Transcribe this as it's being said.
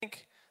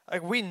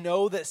Like, we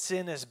know that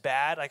sin is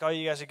bad. Like, all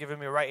you guys are giving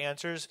me right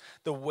answers.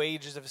 The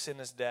wages of sin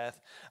is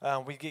death.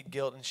 We get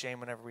guilt and shame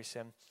whenever we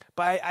sin.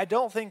 But I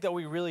don't think that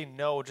we really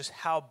know just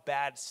how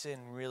bad sin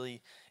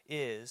really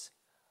is.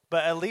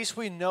 But at least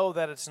we know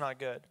that it's not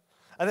good.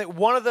 I think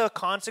one of the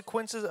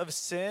consequences of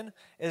sin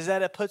is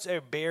that it puts a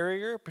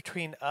barrier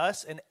between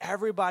us and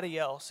everybody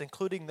else,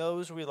 including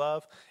those we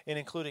love and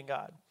including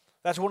God.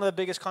 That's one of the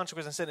biggest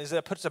consequences of sin, is that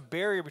it puts a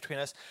barrier between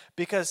us,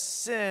 because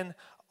sin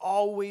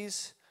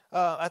always,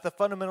 at the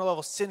fundamental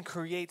level, sin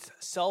creates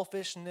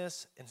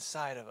selfishness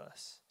inside of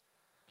us.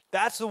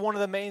 That's one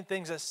of the main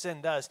things that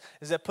sin does,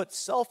 is it puts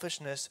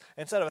selfishness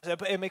inside of us.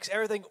 It makes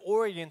everything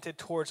oriented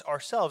towards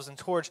ourselves and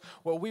towards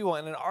what we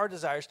want and our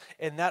desires,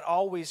 and that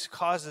always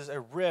causes a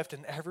rift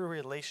in every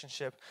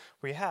relationship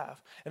we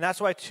have. And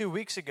that's why 2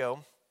 weeks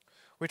ago,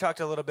 we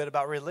talked a little bit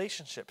about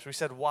relationships. We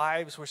said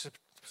wives were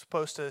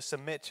supposed to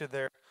submit to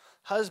their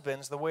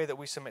husbands the way that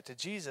we submit to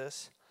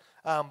Jesus.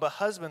 But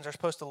husbands are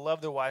supposed to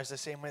love their wives the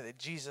same way that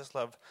Jesus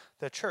loved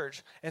the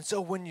church. And so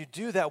when you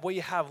do that, what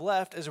you have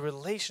left is a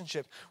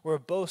relationship where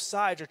both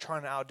sides are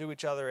trying to outdo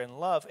each other in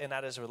love, and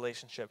that is a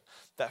relationship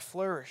that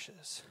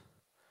flourishes.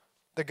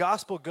 The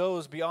gospel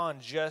goes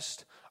beyond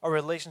just a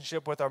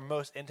relationship with our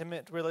most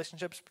intimate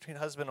relationships between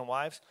husband and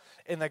wives.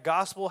 And the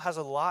gospel has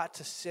a lot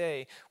to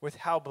say with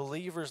how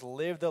believers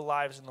live their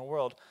lives in the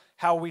world,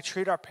 how we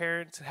treat our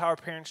parents and how our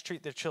parents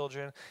treat their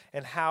children,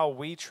 and how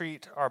we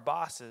treat our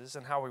bosses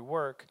and how we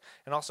work,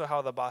 and also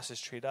how the bosses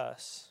treat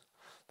us.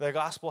 The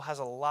gospel has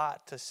a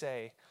lot to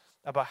say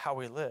about how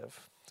we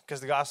live, because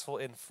the gospel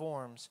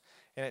informs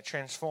and it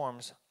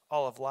transforms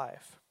all of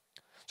life.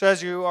 So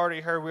as you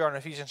already heard, we are in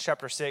Ephesians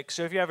chapter 6.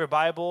 So if you have your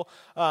Bible,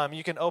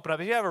 you can open up.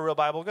 If you have a real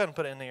Bible, go ahead and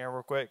put it in the air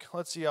real quick.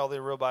 Let's see all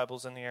the real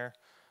Bibles in the air.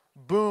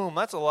 Boom,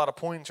 that's a lot of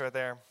points right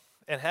there.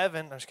 In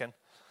heaven, I'm just kidding.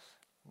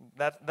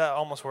 That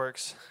almost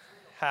works.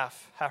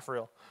 Half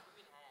real.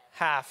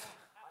 Half.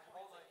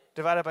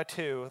 Divided by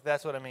 2,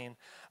 that's what I mean.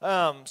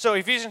 So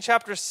Ephesians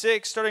chapter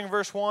 6, starting in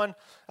verse 1,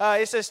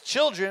 it says,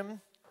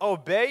 "Children,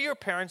 obey your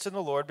parents in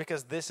the Lord,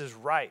 because this is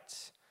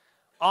right.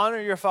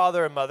 Honor your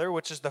father and mother,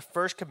 which is the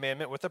first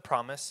commandment with a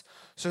promise,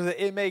 so that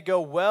it may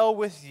go well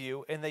with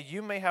you and that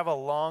you may have a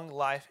long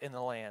life in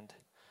the land."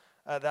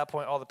 At that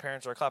point, all the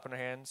parents are clapping their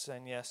hands,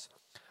 saying yes.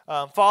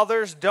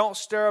 "Fathers, don't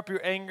stir up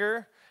your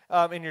anger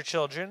in your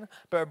children,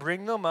 but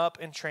bring them up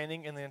in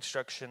training in the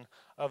instruction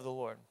of the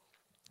Lord."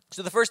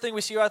 So the first thing we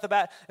see right off the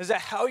bat is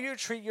that how you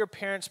treat your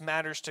parents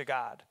matters to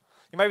God.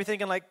 You might be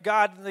thinking, like,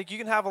 God, like, you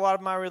can have a lot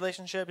of my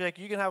relationship, like,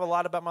 you can have a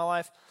lot about my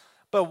life,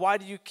 but why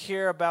do you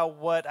care about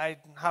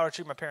how I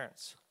treat my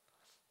parents?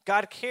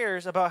 God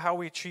cares about how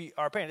we treat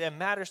our parents. It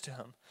matters to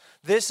him.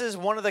 This is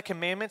one of the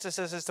commandments. It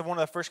says it's one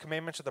of the first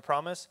commandments of the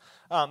promise.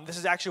 This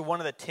is actually one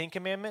of the 10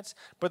 commandments.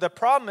 But the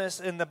promise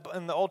in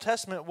the Old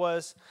Testament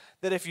was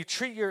that if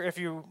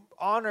you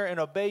honor and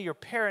obey your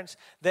parents,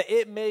 that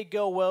it may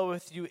go well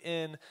with you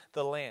in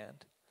the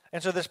land.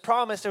 And so this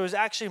promise, it was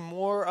actually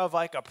more of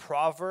like a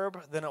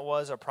proverb than it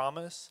was a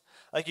promise.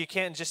 Like, you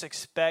can't just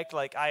expect,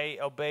 like, I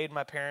obeyed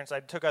my parents, I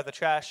took out the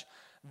trash,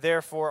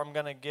 therefore I'm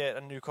going to get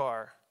a new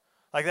car.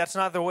 Like, that's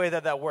not the way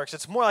that works.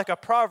 It's more like a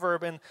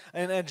proverb in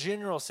a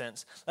general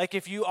sense. Like,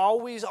 if you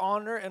always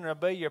honor and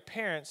obey your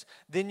parents,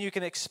 then you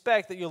can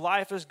expect that your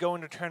life is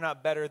going to turn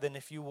out better than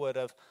if you would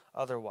have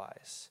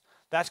otherwise.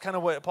 That's kind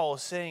of what Paul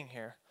is saying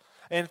here.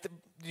 And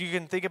you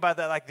can think about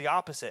that like the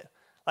opposite.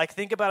 Like,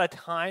 think about a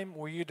time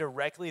where you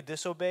directly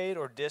disobeyed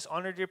or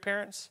dishonored your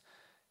parents.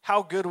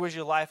 How good was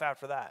your life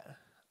after that?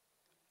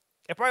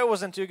 It probably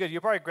wasn't too good. You're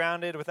probably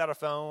grounded without a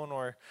phone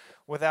or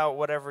without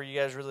whatever you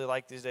guys really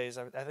like these days.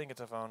 I think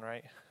it's a phone,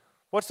 right?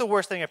 What's the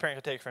worst thing a parent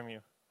could take from you?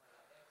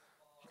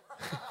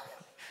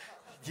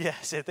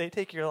 Yes, if they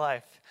take your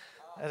life.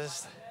 That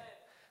is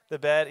the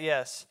bed,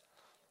 yes.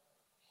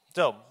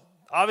 So,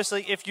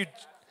 obviously,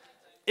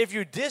 if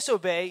you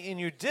disobey and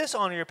you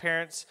dishonor your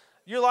parents,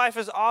 your life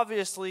is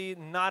obviously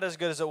not as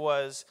good as it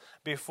was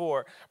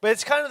before. But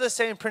it's kind of the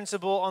same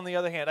principle on the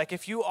other hand. Like,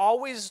 if you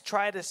always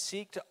try to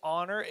seek to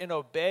honor and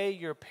obey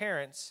your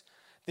parents,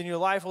 then your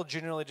life will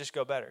generally just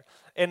go better.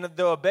 And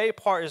the obey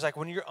part is like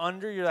when you're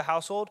under your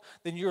household,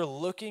 then you're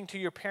looking to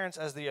your parents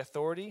as the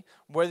authority,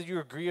 whether you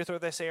agree with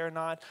what they say or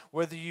not,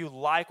 whether you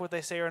like what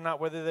they say or not,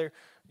 whether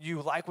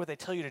you like what they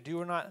tell you to do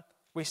or not.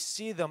 We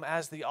see them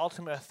as the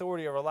ultimate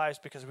authority of our lives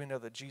because we know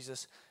that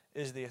Jesus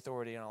is the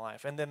authority in our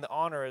life. And then the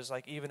honor is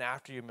like even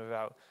after you move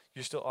out,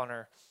 you still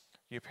honor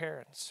your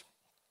parents.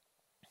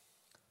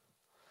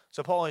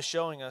 So Paul is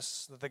showing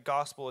us that the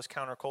gospel is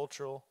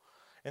countercultural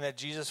and that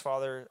Jesus'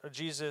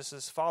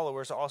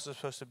 followers are also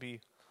supposed to be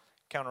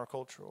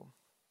countercultural.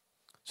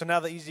 So now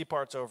the easy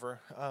part's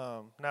over.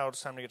 Now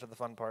it's time to get to the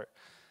fun part.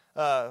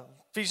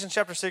 Ephesians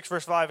chapter 6,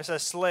 verse 5, it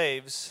says,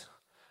 "Slaves,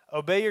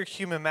 obey your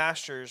human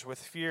masters with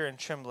fear and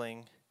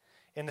trembling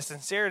in the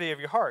sincerity of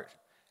your heart,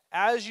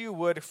 as you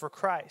would for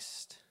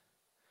Christ.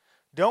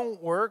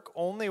 Don't work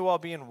only while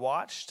being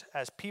watched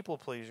as people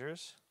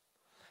pleasers,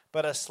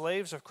 but as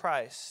slaves of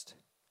Christ.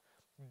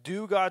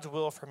 Do God's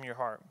will from your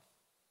heart.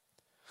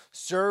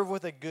 Serve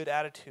with a good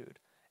attitude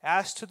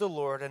as to the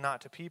Lord and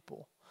not to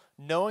people,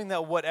 knowing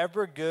that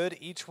whatever good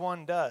each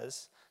one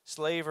does,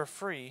 slave or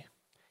free,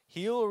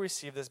 he will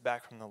receive this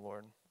back from the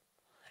Lord.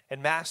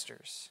 And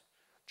masters,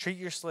 treat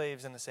your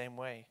slaves in the same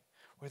way,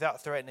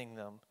 without threatening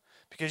them,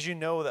 because you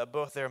know that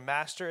both their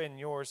master and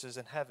yours is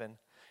in heaven,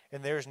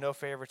 and there is no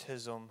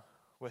favoritism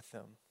with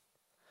them.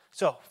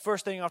 So,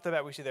 first thing off the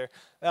bat we see there,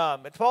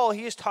 Paul,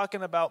 he is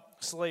talking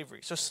about slavery.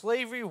 So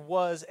slavery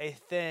was a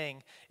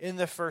thing in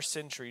the first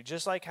century,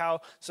 just like how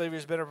slavery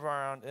has been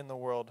around in the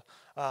world.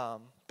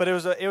 But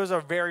it was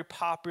a very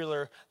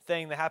popular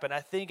thing that happened.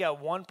 I think at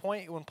one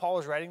point when Paul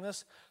was writing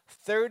this,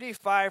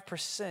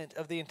 35%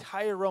 of the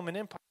entire Roman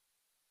Empire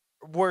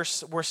were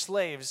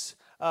slaves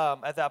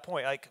at that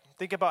point. Like,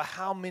 think about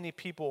how many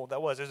people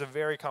that was. It was a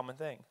very common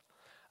thing.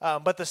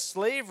 But the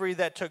slavery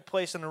that took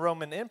place in the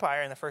Roman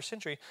Empire in the first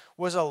century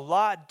was a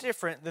lot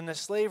different than the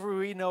slavery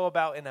we know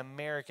about in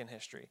American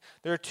history.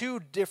 There are two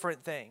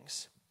different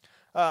things.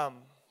 But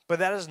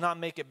that does not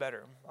make it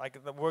better. Like,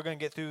 we're going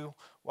to get through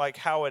like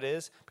how it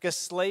is. Because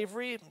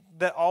slavery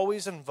that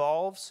always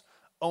involves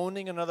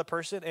owning another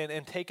person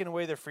and taking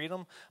away their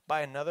freedom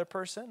by another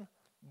person,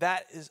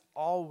 that is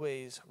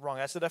always wrong.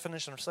 That's the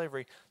definition of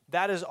slavery.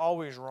 That is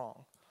always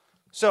wrong.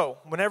 So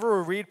whenever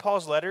we read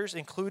Paul's letters,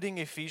 including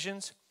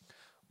Ephesians,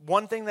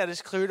 one thing that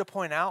is clear to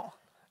point out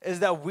is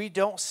that we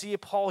don't see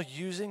Paul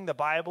using the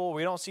Bible,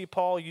 we don't see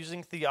Paul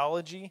using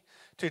theology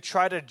to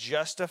try to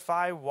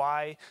justify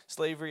why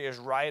slavery is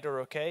right or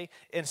okay.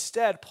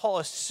 Instead, Paul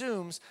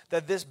assumes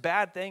that this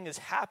bad thing is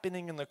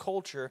happening in the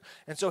culture,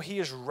 and so he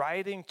is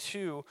writing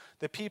to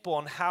the people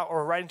on how,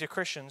 or writing to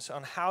Christians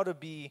on how to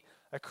be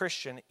a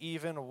Christian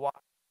even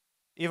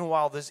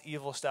while this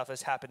evil stuff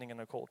is happening in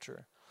the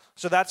culture.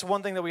 So that's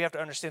one thing that we have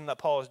to understand that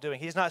Paul is doing.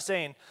 He's not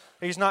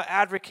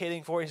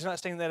advocating for it. He's not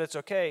saying that it's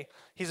okay.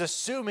 He's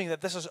assuming that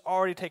this has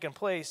already taken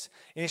place,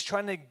 and he's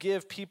trying to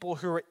give people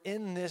who are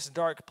in this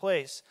dark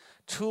place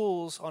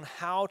tools on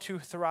how to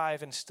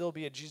thrive and still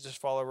be a Jesus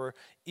follower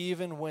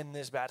even when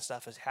this bad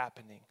stuff is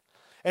happening.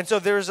 And so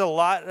there's a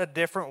lot of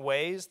different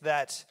ways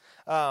that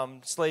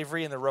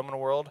slavery in the Roman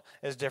world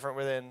is different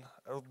than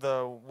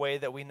the way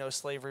that we know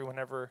slavery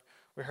whenever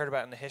we heard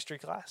about it in the history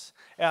class.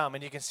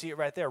 And you can see it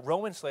right there.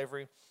 Roman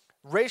slavery,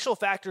 racial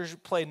factors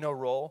played no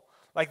role.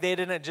 Like, they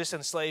didn't just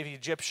enslave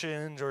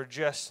Egyptians or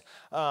just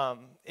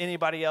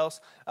anybody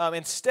else.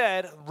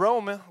 Instead,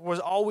 Rome was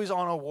always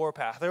on a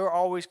warpath. They were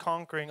always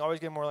conquering, always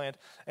getting more land.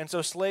 And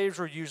so slaves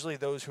were usually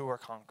those who were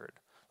conquered.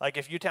 Like,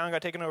 if your town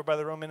got taken over by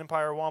the Roman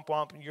Empire, womp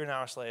womp, you're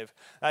now a slave.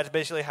 That's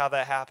basically how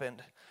that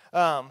happened.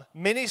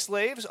 Many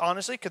slaves,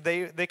 honestly,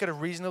 they could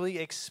have reasonably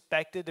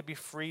expected to be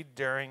freed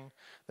during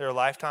their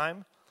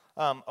lifetime.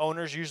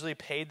 Owners usually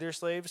paid their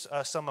slaves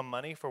a sum of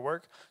money for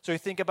work. So you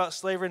think about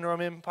slavery in the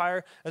Roman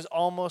Empire as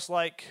almost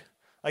like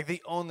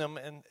they own them,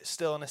 and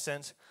still in a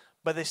sense,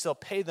 but they still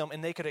paid them,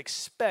 and they could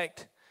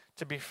expect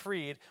to be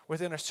freed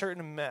within a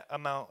certain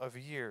amount of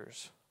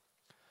years.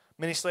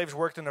 Many slaves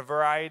worked in a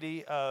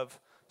variety of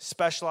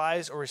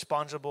specialized or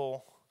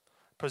responsible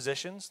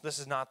positions. This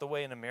is not the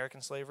way in American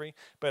slavery,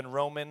 but in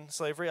Roman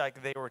slavery,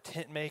 like, they were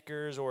tent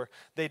makers, or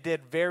they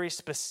did very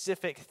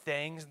specific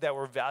things that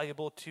were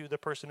valuable to the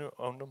person who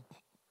owned them.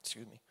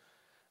 Excuse me.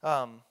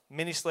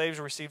 Many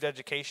slaves received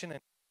education,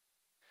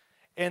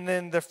 and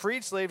then the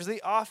freed slaves,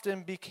 they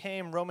often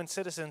became Roman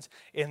citizens,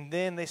 and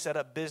then they set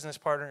up business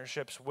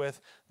partnerships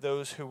with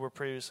those who were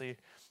previously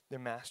their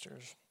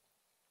masters.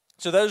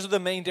 So those are the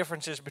main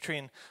differences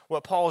between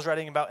what Paul is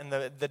writing about and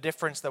the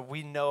difference that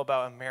we know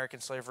about American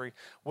slavery,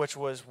 which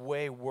was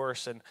way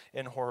worse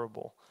and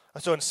horrible.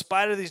 So in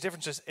spite of these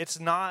differences, it's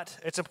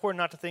important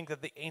not to think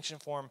that the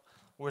ancient form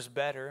was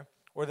better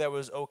or that it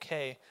was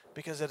okay,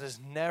 because it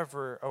is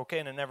never okay,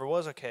 and it never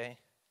was okay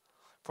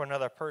for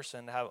another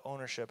person to have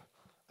ownership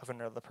of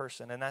another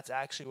person. And that's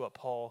actually what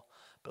Paul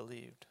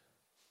believed.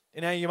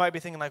 And now you might be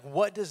thinking, like,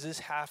 what does this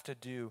have to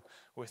do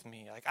with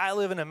me? Like, I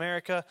live in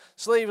America.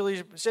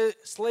 Slavery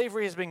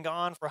has been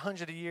gone for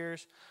 100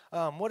 years.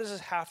 What does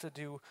this have to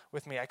do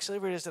with me? Like,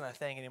 slavery isn't a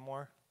thing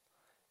anymore.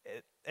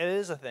 It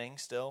is a thing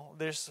still.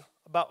 There's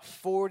about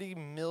 40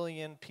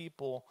 million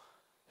people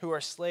who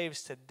are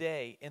slaves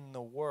today in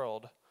the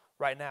world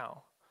right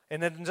now.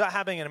 And it's not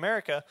happening in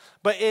America,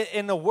 but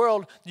in the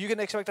world, you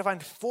can expect to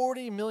find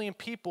 40 million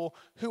people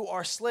who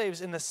are slaves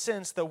in the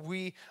sense that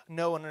we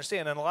know and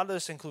understand. And a lot of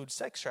this includes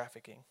sex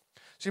trafficking.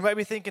 So you might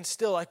be thinking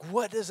still, like,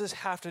 what does this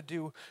have to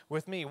do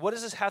with me? What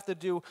does this have to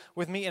do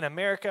with me in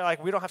America?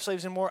 Like, we don't have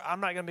slaves anymore.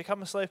 I'm not going to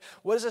become a slave.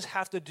 What does this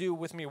have to do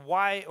with me?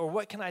 Why, or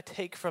what can I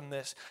take from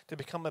this to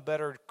become a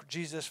better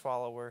Jesus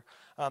follower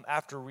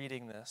after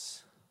reading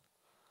this?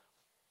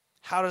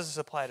 How does this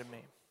apply to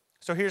me?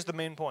 So here's the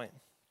main point.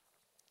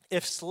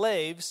 If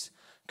slaves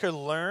could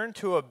learn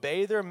to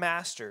obey their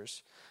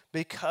masters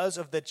because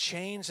of the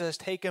change that has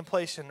taken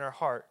place in their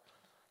heart,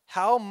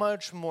 how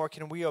much more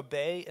can we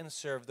obey and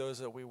serve those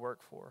that we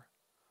work for?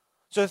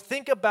 So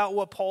think about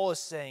what Paul is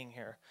saying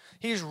here.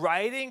 He's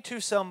writing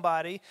to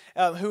somebody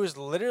who is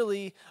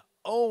literally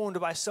owned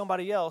by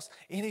somebody else,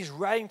 and he's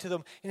writing to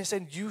them, and he's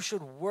saying, you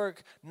should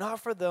work not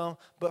for them,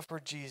 but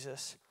for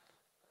Jesus.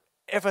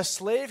 If a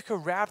slave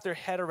could wrap their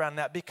head around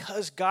that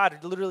because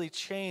God literally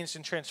changed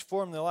and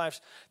transformed their lives,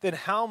 then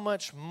how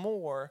much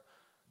more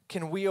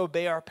can we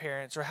obey our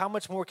parents, or how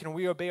much more can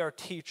we obey our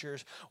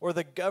teachers or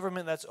the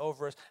government that's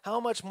over us?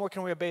 How much more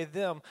can we obey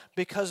them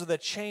because of the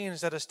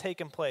change that has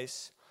taken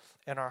place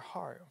in our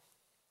heart?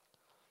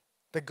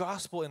 The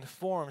gospel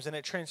informs and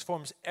it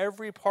transforms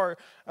every part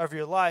of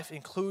your life,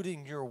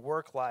 including your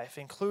work life,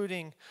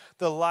 including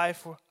the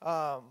life,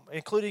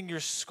 including your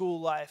school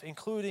life,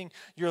 including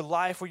your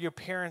life where your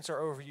parents are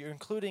over you,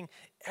 including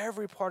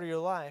every part of your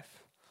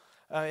life.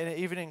 And it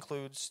even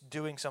includes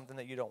doing something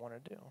that you don't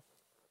want to do.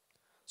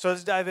 So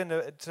let's dive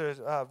into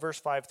verse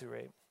 5 through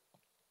 8.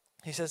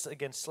 He says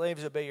again,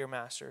 slaves, obey your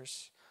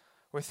masters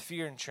with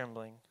fear and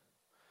trembling,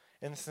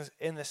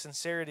 in the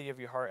sincerity of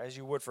your heart as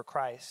you would for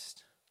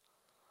Christ.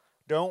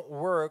 Don't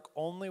work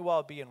only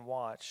while being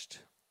watched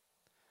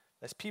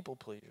as people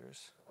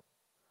pleasers,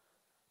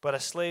 but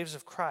as slaves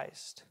of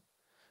Christ.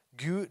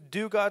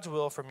 Do God's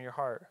will from your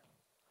heart.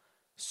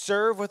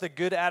 Serve with a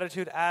good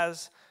attitude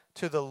as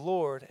to the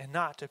Lord and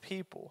not to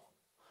people,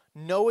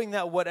 knowing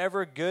that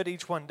whatever good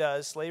each one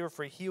does, slave or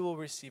free, he will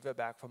receive it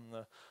back from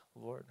the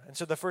Lord. And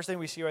so the first thing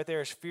we see right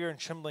there is fear and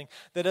trembling.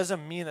 That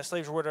doesn't mean that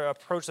slaves were to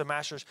approach the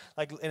masters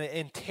like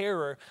in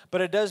terror,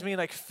 but it does mean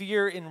like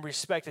fear and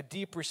respect, a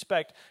deep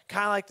respect,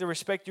 kind of like the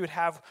respect you would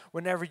have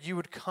whenever you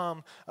would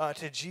come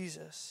to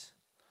Jesus.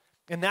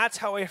 And that's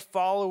how a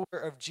follower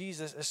of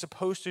Jesus is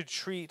supposed to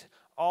treat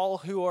all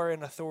who are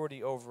in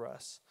authority over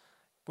us.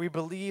 We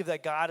believe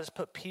that God has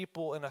put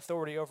people in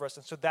authority over us,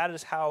 and so that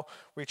is how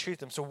we treat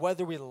them. So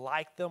whether we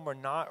like them or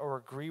not or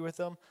agree with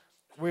them,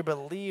 we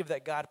believe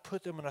that God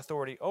put them in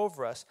authority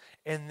over us,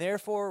 and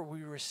therefore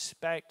we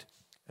respect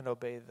and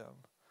obey them.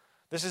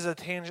 This is a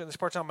tangent, this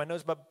part's on my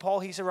notes, but Paul,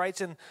 he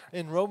writes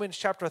in Romans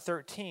chapter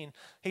 13,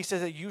 he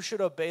says that you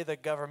should obey the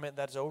government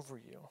that's over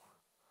you.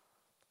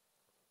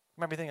 You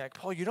might be thinking, like,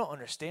 Paul, you don't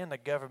understand the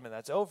government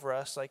that's over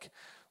us. Like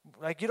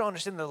you don't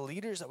understand the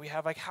leaders that we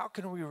have. Like, how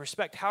can we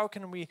respect? How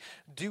can we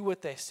do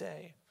what they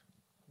say?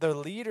 The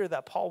leader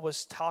that Paul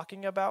was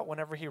talking about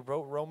whenever he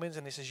wrote Romans,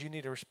 and he says you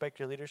need to respect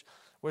your leaders,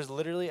 was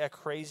literally a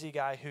crazy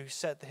guy who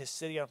set his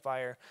city on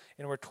fire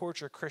and would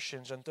torture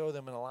Christians and throw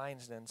them in the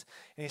lion's dens.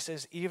 And he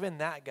says even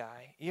that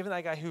guy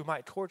who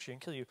might torture you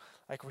and kill you,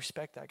 like,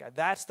 respect that guy.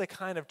 That's the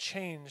kind of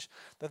change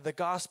that the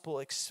gospel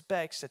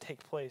expects to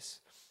take place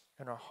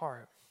in our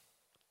heart.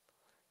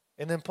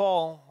 And then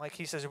Paul, like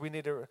he says, we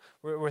need to,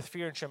 with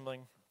fear and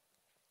trembling.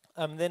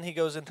 Then he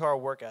goes into our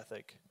work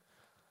ethic.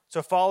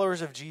 So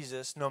followers of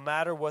Jesus, no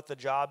matter what the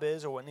job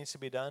is or what needs to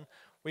be done,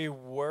 we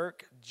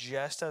work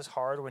just as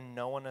hard when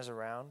no one is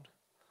around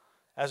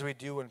as we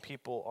do when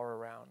people are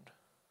around.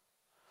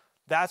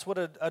 That's what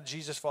a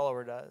Jesus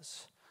follower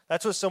does.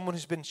 That's what someone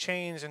who's been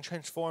changed and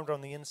transformed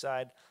on the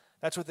inside,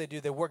 that's what they do.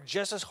 They work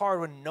just as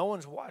hard when no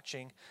one's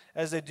watching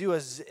as they do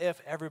as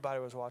if everybody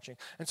was watching.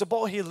 And so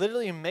Paul, he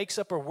literally makes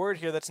up a word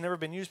here that's never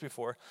been used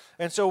before.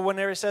 And so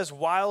whenever it says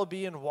while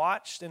being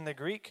watched in the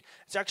Greek,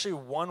 it's actually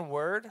one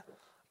word,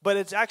 but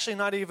it's actually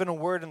not even a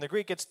word in the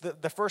Greek. It's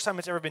the first time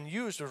it's ever been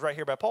used was right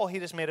here by Paul. He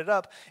just made it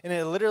up, and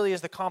it literally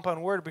is the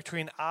compound word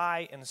between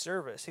eye and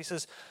service. He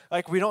says,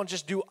 like, we don't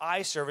just do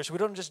eye service. We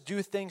don't just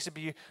do things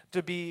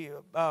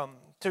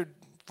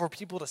for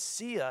people to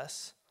see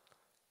us.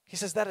 He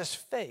says that is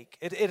fake.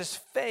 It is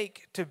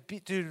fake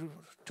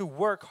to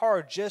work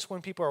hard just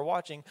when people are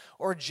watching,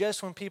 or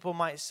just when people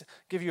might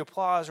give you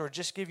applause or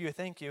just give you a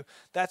thank you.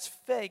 That's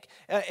fake.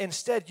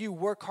 Instead, you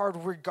work hard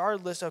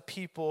regardless of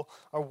people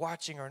are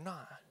watching or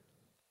not.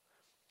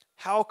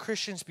 How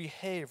Christians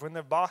behave when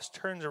their boss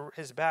turns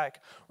his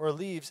back or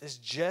leaves is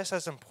just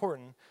as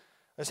important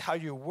as how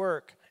you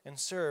work and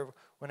serve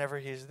whenever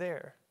he's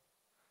there.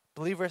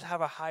 Believers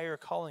have a higher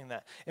calling than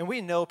that. And we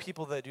know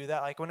people that do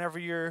that. Like whenever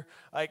you're,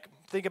 like,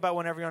 think about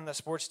whenever you're on the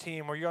sports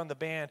team or you're on the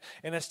band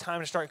and it's time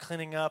to start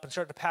cleaning up and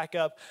start to pack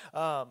up.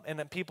 And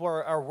then people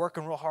are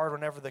working real hard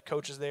whenever the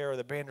coach is there or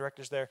the band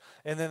director's there.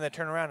 And then they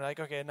turn around and like,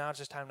 okay, now it's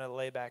just time to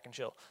lay back and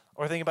chill.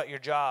 Or think about your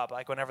job.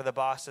 Like whenever the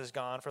boss is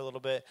gone for a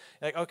little bit,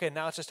 like, okay,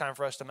 now it's just time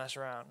for us to mess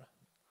around.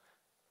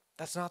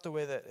 That's not the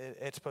way that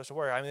it's supposed to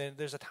work. I mean,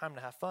 there's a time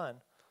to have fun.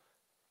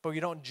 But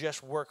you don't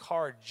just work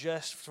hard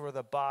just for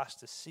the boss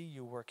to see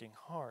you working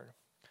hard.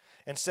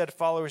 Instead,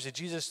 followers of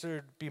Jesus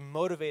should be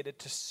motivated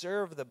to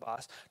serve the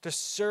boss, to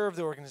serve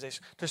the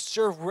organization, to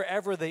serve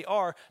wherever they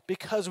are,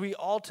 because we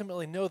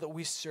ultimately know that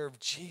we serve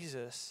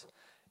Jesus,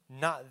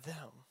 not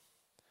them.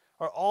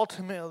 Our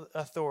ultimate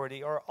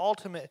authority, our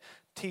ultimate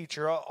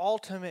teacher, our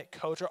ultimate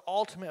coach, our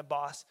ultimate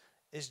boss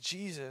is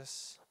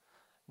Jesus,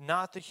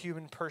 not the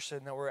human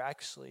person that we're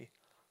actually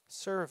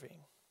serving.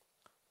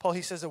 Paul,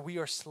 he says that we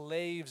are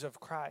slaves of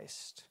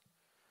Christ.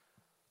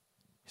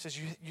 He says,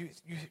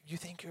 you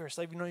think you're a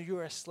slave? You know, you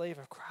are a slave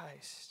of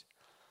Christ.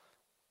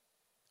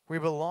 We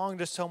belong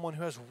to someone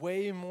who has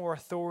way more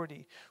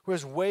authority, who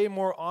has way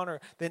more honor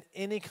than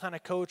any kind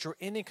of coach or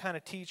any kind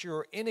of teacher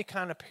or any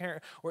kind of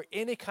parent or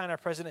any kind of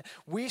president.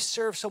 We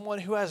serve someone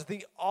who has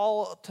the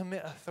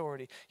ultimate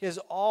authority. He has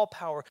all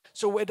power.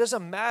 So it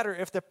doesn't matter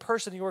if the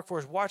person you work for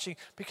is watching,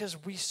 because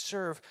we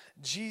serve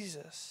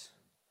Jesus.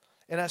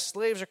 And as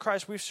slaves of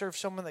Christ, we've served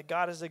someone that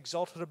God has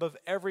exalted above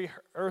every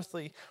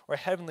earthly or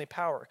heavenly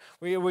power.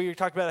 We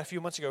talked about it a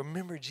few months ago.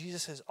 Remember,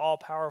 Jesus is all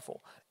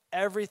powerful.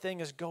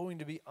 Everything is going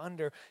to be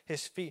under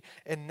his feet,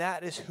 and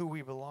that is who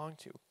we belong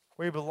to.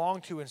 We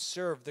belong to and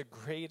serve the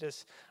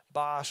greatest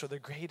boss or the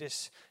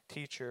greatest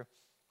teacher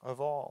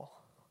of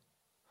all.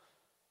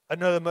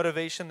 Another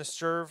motivation to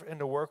serve and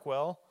to work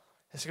well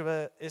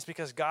is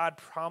because God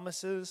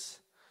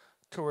promises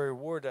to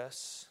reward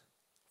us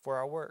for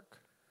our work.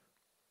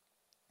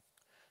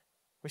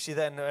 We see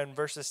that in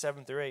verses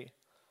 7 through 8. It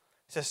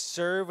says,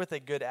 serve with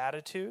a good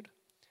attitude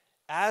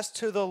as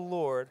to the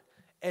Lord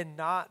and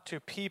not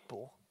to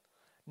people,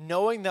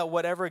 knowing that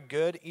whatever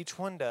good each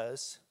one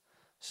does,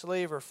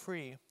 slave or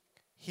free,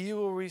 he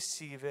will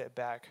receive it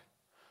back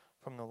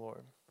from the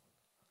Lord.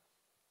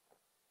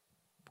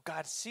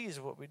 God sees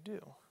what we do.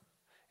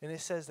 And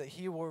it says that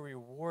he will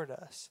reward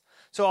us.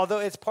 So although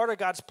it's part of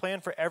God's plan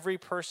for every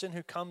person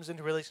who comes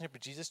into relationship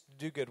with Jesus to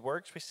do good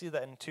works, we see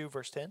that in 2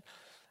 verse 10.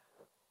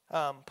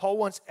 Paul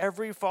wants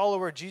every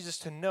follower of Jesus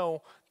to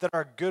know that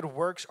our good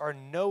works are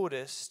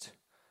noticed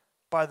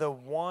by the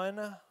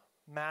one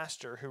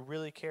master who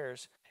really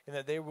cares, and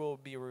that they will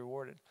be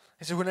rewarded.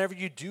 He said, whenever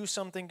you do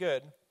something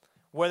good,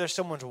 whether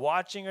someone's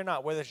watching or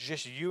not, whether it's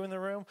just you in the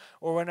room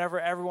or whenever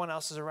everyone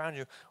else is around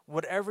you,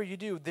 whatever you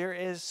do, there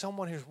is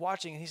someone who's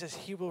watching, and he says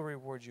he will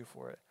reward you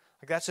for it.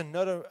 Like that's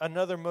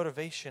another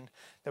motivation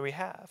that we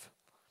have.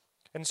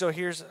 And so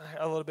here's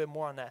a little bit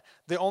more on that.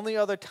 The only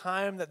other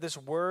time that this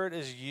word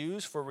is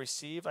used for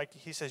receive, like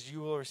he says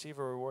you will receive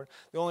a reward,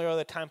 the only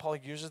other time Paul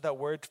uses that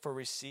word for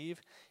receive,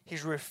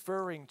 he's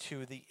referring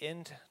to the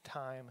end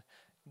time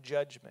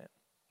judgment.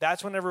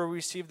 That's whenever we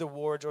receive the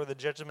rewards or the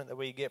judgment that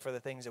we get for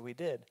the things that we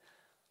did.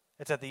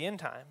 It's at the end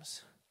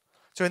times.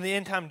 So in the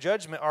end time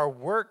judgment, our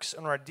works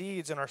and our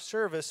deeds and our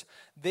service,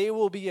 they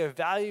will be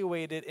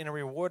evaluated and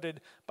rewarded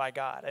by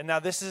God. And now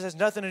this has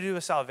nothing to do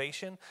with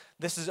salvation.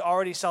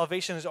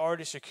 Salvation is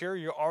already secure.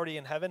 You're already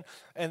in heaven.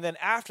 And then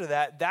after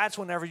that, that's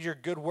whenever your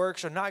good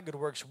works or not good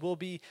works will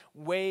be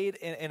weighed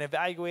and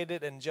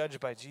evaluated and judged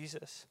by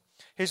Jesus.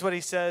 Here's what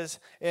he says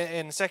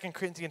in 2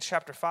 Corinthians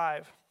chapter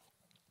 5.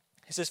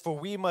 He says, for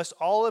we must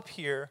all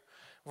appear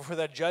before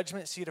the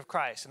judgment seat of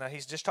Christ. Now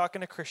he's just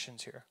talking to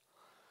Christians here.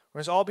 We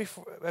must all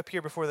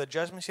appear before the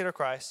judgment seat of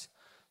Christ,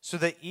 so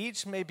that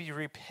each may be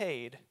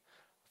repaid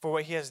for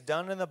what he has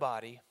done in the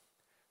body,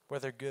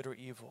 whether good or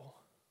evil.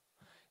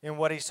 And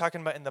what he's talking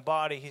about in the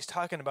body, he's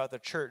talking about the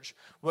church.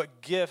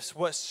 What gifts,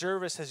 what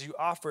service has you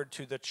offered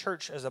to the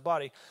church as a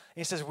body?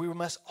 And he says we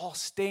must all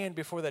stand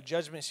before the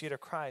judgment seat of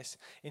Christ,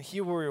 and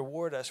he will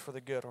reward us for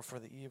the good or for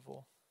the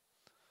evil.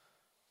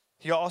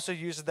 He also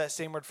uses that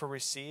same word for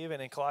receive,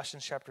 and in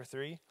Colossians chapter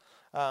 3,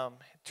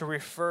 to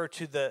refer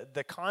to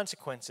the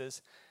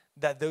consequences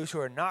that those who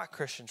are not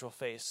Christians will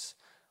face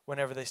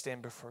whenever they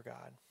stand before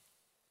God.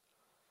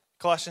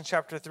 Colossians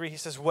chapter 3, he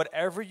says,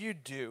 whatever you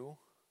do,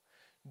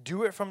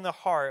 do it from the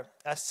heart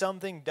as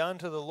something done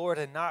to the Lord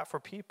and not for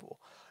people,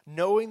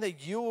 knowing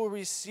that you will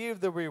receive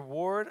the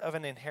reward of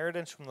an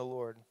inheritance from the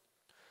Lord.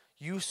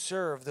 You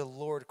serve the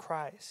Lord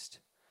Christ.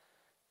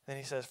 Then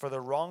he says, for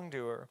the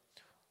wrongdoer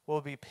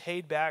will be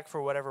paid back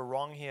for whatever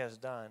wrong he has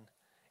done,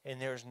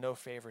 and there is no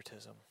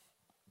favoritism.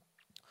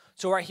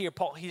 So right here,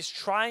 Paul, he's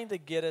trying to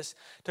get us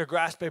to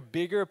grasp a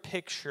bigger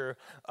picture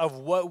of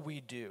what we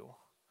do.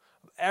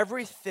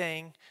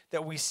 Everything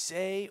that we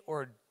say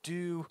or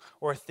do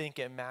or think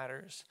it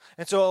matters.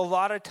 And so a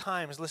lot of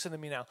times, listen to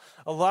me now,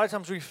 a lot of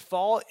times we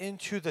fall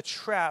into the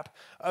trap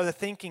of the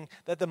thinking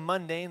that the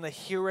mundane, the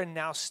here and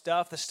now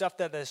stuff, the stuff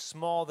that is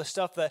small, the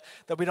stuff that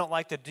we don't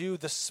like to do,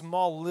 the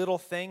small little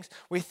things,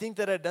 we think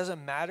that it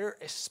doesn't matter,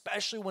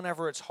 especially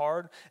whenever it's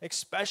hard,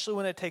 especially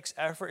when it takes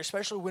effort,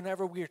 especially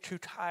whenever we are too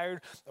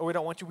tired or we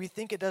don't want to. We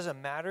think it doesn't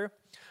matter.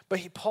 But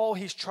Paul,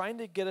 he's trying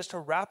to get us to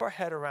wrap our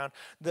head around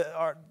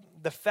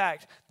the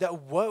fact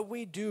that what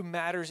we do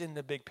matters in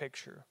the big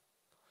picture.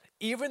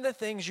 Even the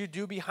things you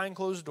do behind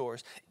closed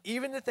doors,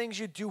 even the things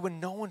you do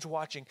when no one's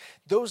watching,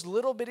 those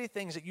little bitty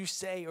things that you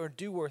say or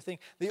do or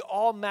think, they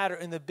all matter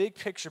in the big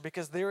picture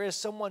because there is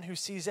someone who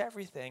sees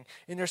everything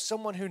and there's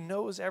someone who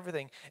knows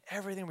everything.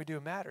 Everything we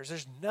do matters.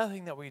 There's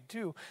nothing that we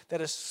do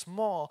that is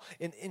small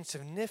and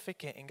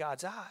insignificant in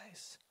God's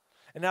eyes.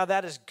 And now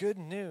that is good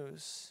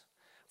news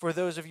for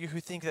those of you who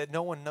think that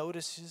no one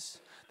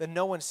notices, that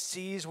no one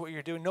sees what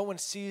you're doing, no one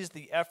sees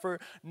the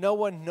effort, no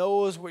one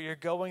knows what you're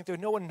going through,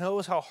 no one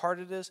knows how hard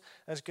it is.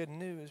 That's good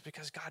news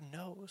because God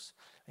knows.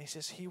 And he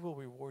says he will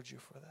reward you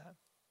for that.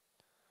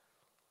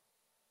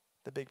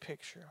 The big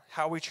picture.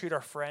 How we treat our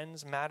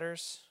friends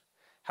matters.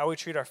 How we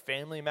treat our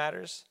family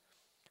matters.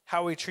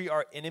 How we treat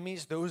our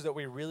enemies, those that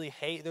we really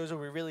hate, those that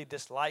we really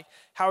dislike,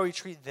 how we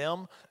treat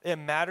them, it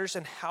matters.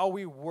 And how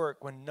we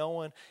work when no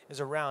one is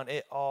around,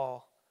 it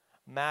all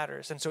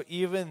matters. And so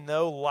even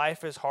though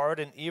life is hard,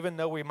 and even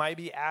though we might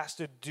be asked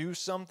to do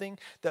something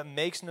that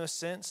makes no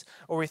sense,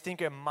 or we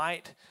think it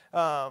might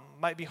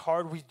be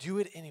hard, we do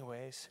it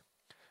anyways.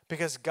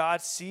 Because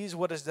God sees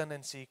what is done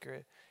in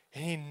secret,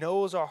 and he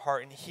knows our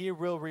heart, and he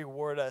will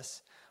reward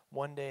us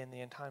one day in the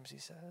end times, he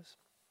says.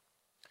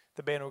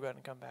 The band will go ahead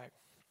and come back.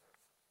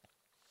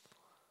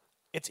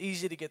 It's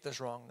easy to get this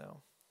wrong,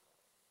 though.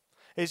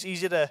 It's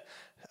easy to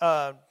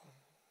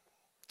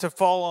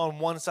fall on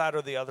one side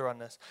or the other on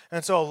this.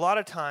 And so a lot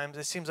of times,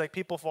 it seems like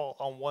people fall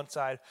on one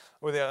side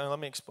or the other. And let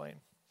me explain.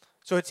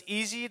 So it's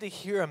easy to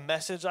hear a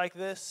message like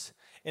this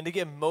and to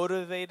get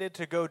motivated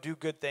to go do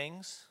good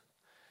things.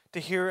 To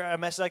hear a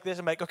message like this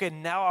and be like, okay,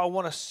 now I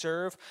want to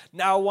serve.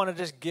 Now I want to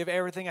just give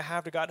everything I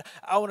have to God.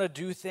 I want to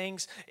do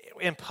things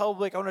in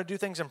public. I want to do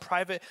things in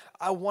private.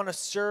 I want to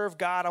serve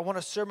God. I want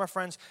to serve my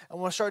friends. I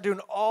want to start doing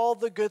all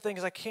the good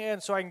things I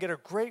can so I can get a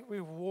great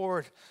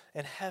reward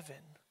in heaven.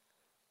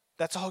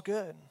 That's all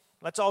good.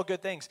 That's all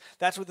good things.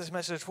 That's what this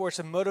message is for. It's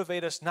to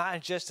motivate us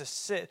not just to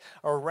sit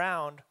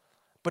around,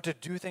 but to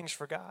do things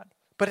for God.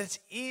 But it's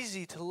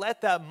easy to let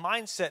that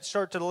mindset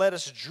start to let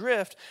us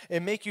drift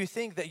and make you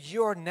think that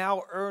you're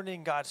now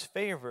earning God's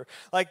favor.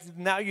 Like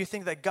now you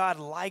think that God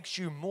likes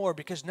you more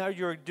because now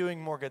you're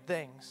doing more good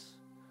things.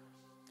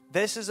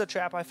 This is a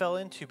trap I fell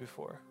into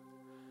before.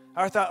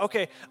 I thought,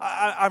 okay,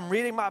 I'm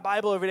reading my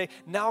Bible every day.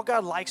 Now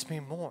God likes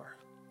me more.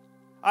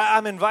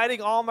 I'm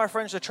inviting all my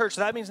friends to church.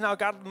 So that means now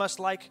God must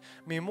like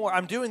me more.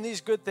 I'm doing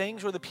these good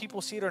things whether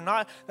people see it or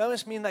not. That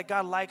must mean that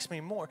God likes me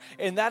more.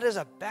 And that is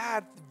a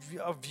bad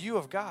view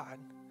of God.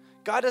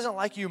 God doesn't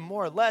like you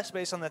more or less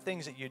based on the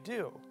things that you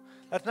do.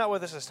 That's not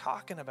what this is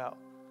talking about.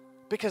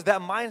 Because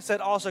that mindset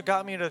also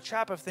got me into the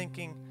trap of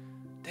thinking,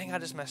 dang, I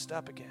just messed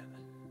up again.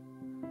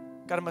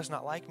 God must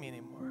not like me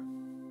anymore.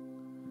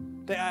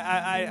 Dang,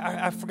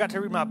 I forgot to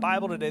read my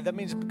Bible today. That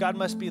means God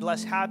must be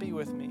less happy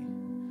with me.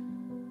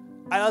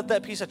 I let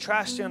that piece of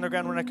trash stay on the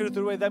ground when I could have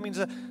threw it away. That means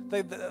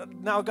that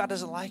now God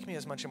doesn't like me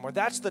as much anymore.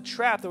 That's the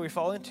trap that we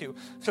fall into.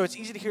 So it's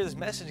easy to hear this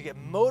message and get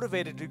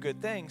motivated to do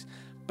good things,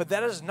 but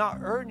that does not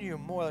earn you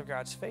more of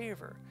God's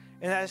favor.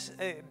 And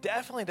it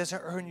definitely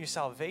doesn't earn you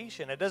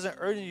salvation. It doesn't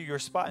earn you your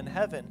spot in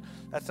heaven.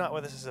 That's not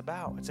what this is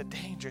about. It's a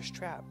dangerous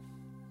trap.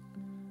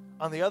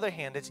 On the other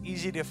hand, it's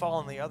easy to fall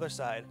on the other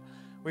side.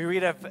 We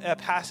read a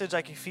passage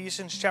like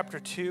Ephesians chapter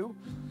 2,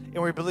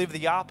 and we believe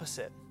the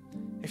opposite.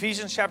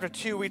 Ephesians chapter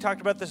 2, we talked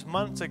about this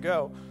months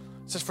ago.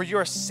 It says, for you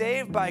are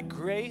saved by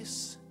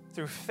grace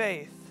through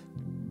faith.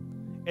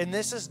 And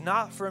this is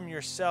not from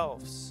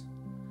yourselves.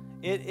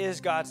 It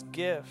is God's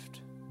gift.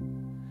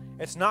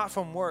 It's not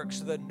from works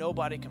so that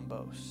nobody can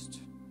boast.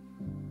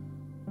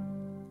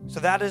 So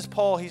that is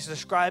Paul. He's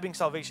describing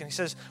salvation. He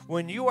says,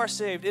 when you are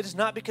saved, it is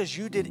not because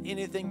you did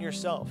anything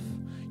yourself.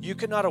 You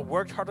could not have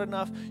worked hard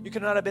enough. You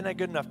could not have been a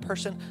good enough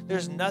person.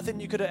 There's nothing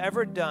you could have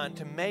ever done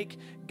to make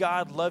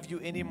God love you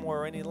any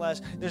more or any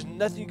less. There's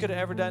nothing you could have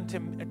ever done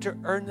to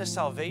earn this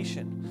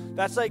salvation.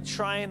 That's like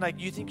trying, like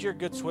you think you're a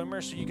good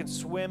swimmer so you can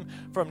swim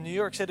from New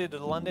York City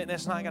to London, and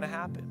it's not going to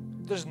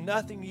happen. There's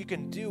nothing you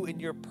can do in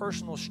your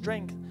personal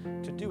strength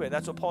to do it.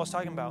 That's what Paul is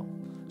talking about,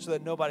 so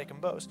that nobody can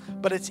boast.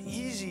 But it's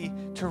easy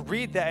to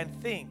read that and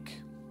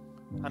think,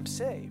 I'm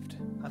saved.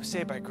 I'm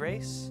saved by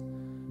grace.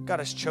 God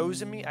has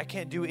chosen me. I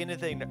can't do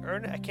anything to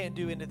earn it. I can't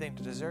do anything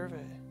to deserve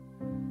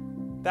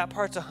it. That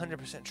part's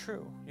 100%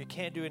 true. You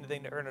can't do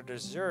anything to earn or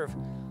deserve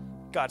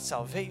God's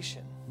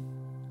salvation.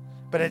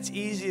 But it's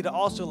easy to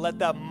also let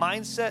that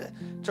mindset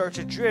start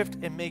to drift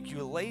and make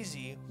you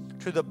lazy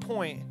to the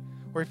point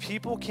where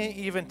people can't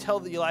even tell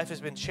that your life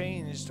has been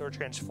changed or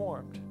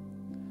transformed.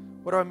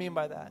 What do I mean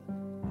by that?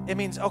 It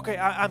means, okay,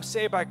 I'm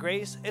saved by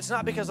grace. It's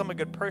not because I'm a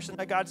good person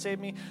that God saved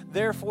me.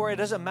 Therefore, it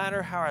doesn't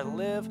matter how I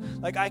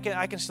live. Like I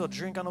can still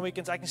drink on the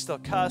weekends. I can still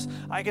cuss.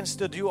 I can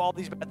still do all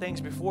these bad things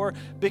before,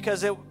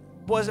 because it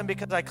wasn't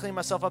because I cleaned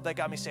myself up that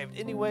got me saved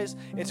anyways.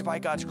 It's by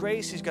God's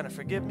grace. He's going to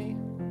forgive me.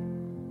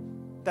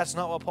 That's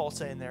not what Paul's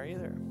saying there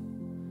either.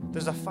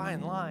 There's a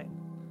fine line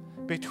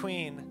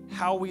between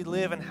how we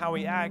live and how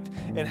we act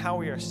and how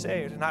we are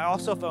saved. And I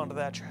also fell into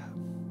that trap.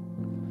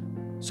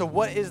 So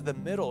what is the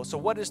middle? So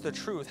what is the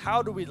truth?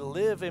 How do we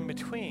live in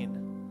between?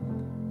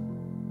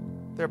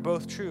 They're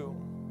both true.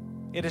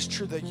 It is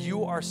true that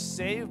you are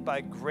saved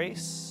by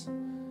grace,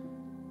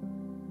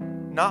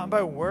 not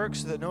by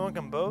works so that no one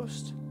can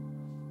boast.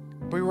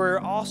 We were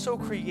also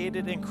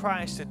created in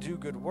Christ to do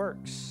good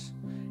works.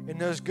 And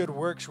those good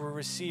works will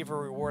receive a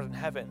reward in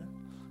heaven.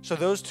 So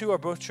those two are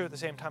both true at the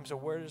same time. So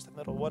where is the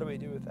middle? What do we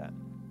do with that?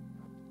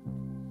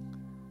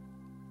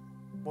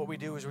 What we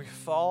do is we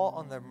fall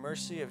on the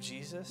mercy of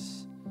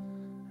Jesus.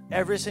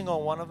 Every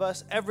single one of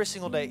us, every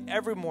single day,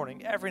 every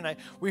morning, every night,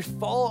 we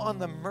fall on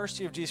the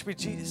mercy of Jesus. We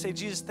say,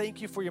 Jesus,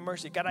 thank you for your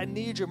mercy. God, I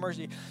need your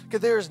mercy, because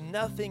there is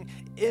nothing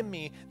in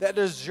me that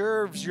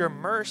deserves your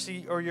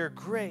mercy or your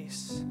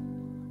grace.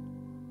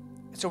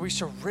 So we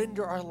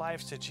surrender our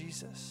lives to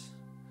Jesus.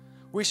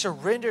 We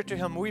surrender to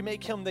him. We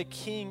make him the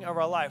king of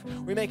our life.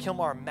 We make him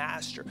our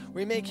master.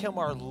 We make him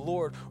our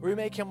Lord. We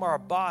make him our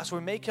boss. We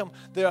make him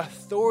the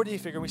authority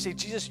figure. We say,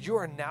 Jesus, you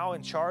are now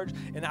in charge,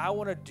 and I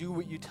want to do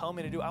what you tell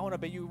me to do. I want to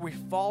obey you. We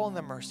fall in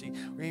the mercy.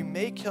 We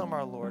make him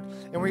our Lord,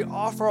 and we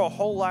offer our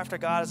whole life to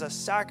God as a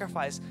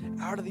sacrifice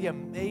out of the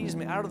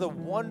amazement, out of the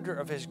wonder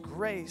of his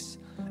grace.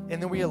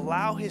 And then we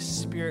allow his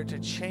Spirit to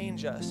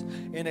change us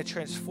and to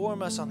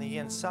transform us on the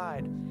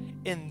inside.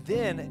 And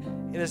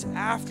then it is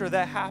after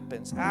that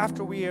happens,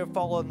 after we have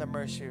followed the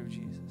mercy of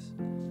Jesus,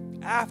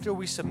 after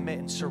we submit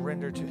and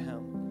surrender to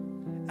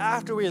him,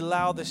 after we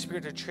allow the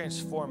Spirit to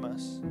transform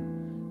us,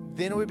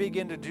 then we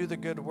begin to do the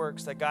good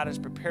works that God has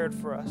prepared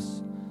for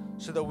us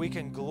so that we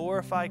can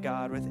glorify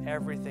God with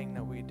everything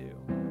that we do.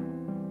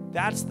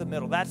 That's the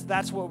middle.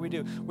 That's what we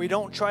do. We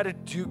don't try to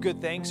do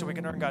good things so we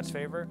can earn God's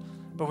favor.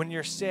 But when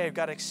you're saved,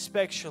 God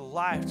expects your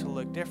life to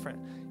look different.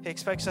 He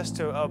expects us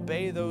to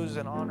obey those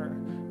in honor,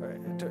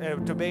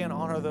 to obey and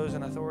honor those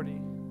in authority,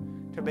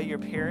 to obey your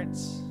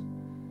parents,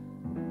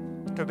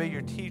 to obey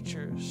your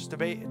teachers, to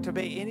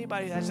obey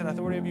anybody that's in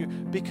authority of you,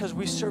 because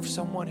we serve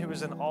someone who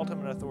is an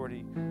ultimate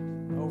authority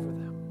over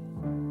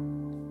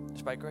them.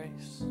 It's by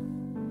grace.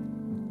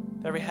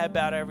 Every head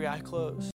bowed, every eye closed.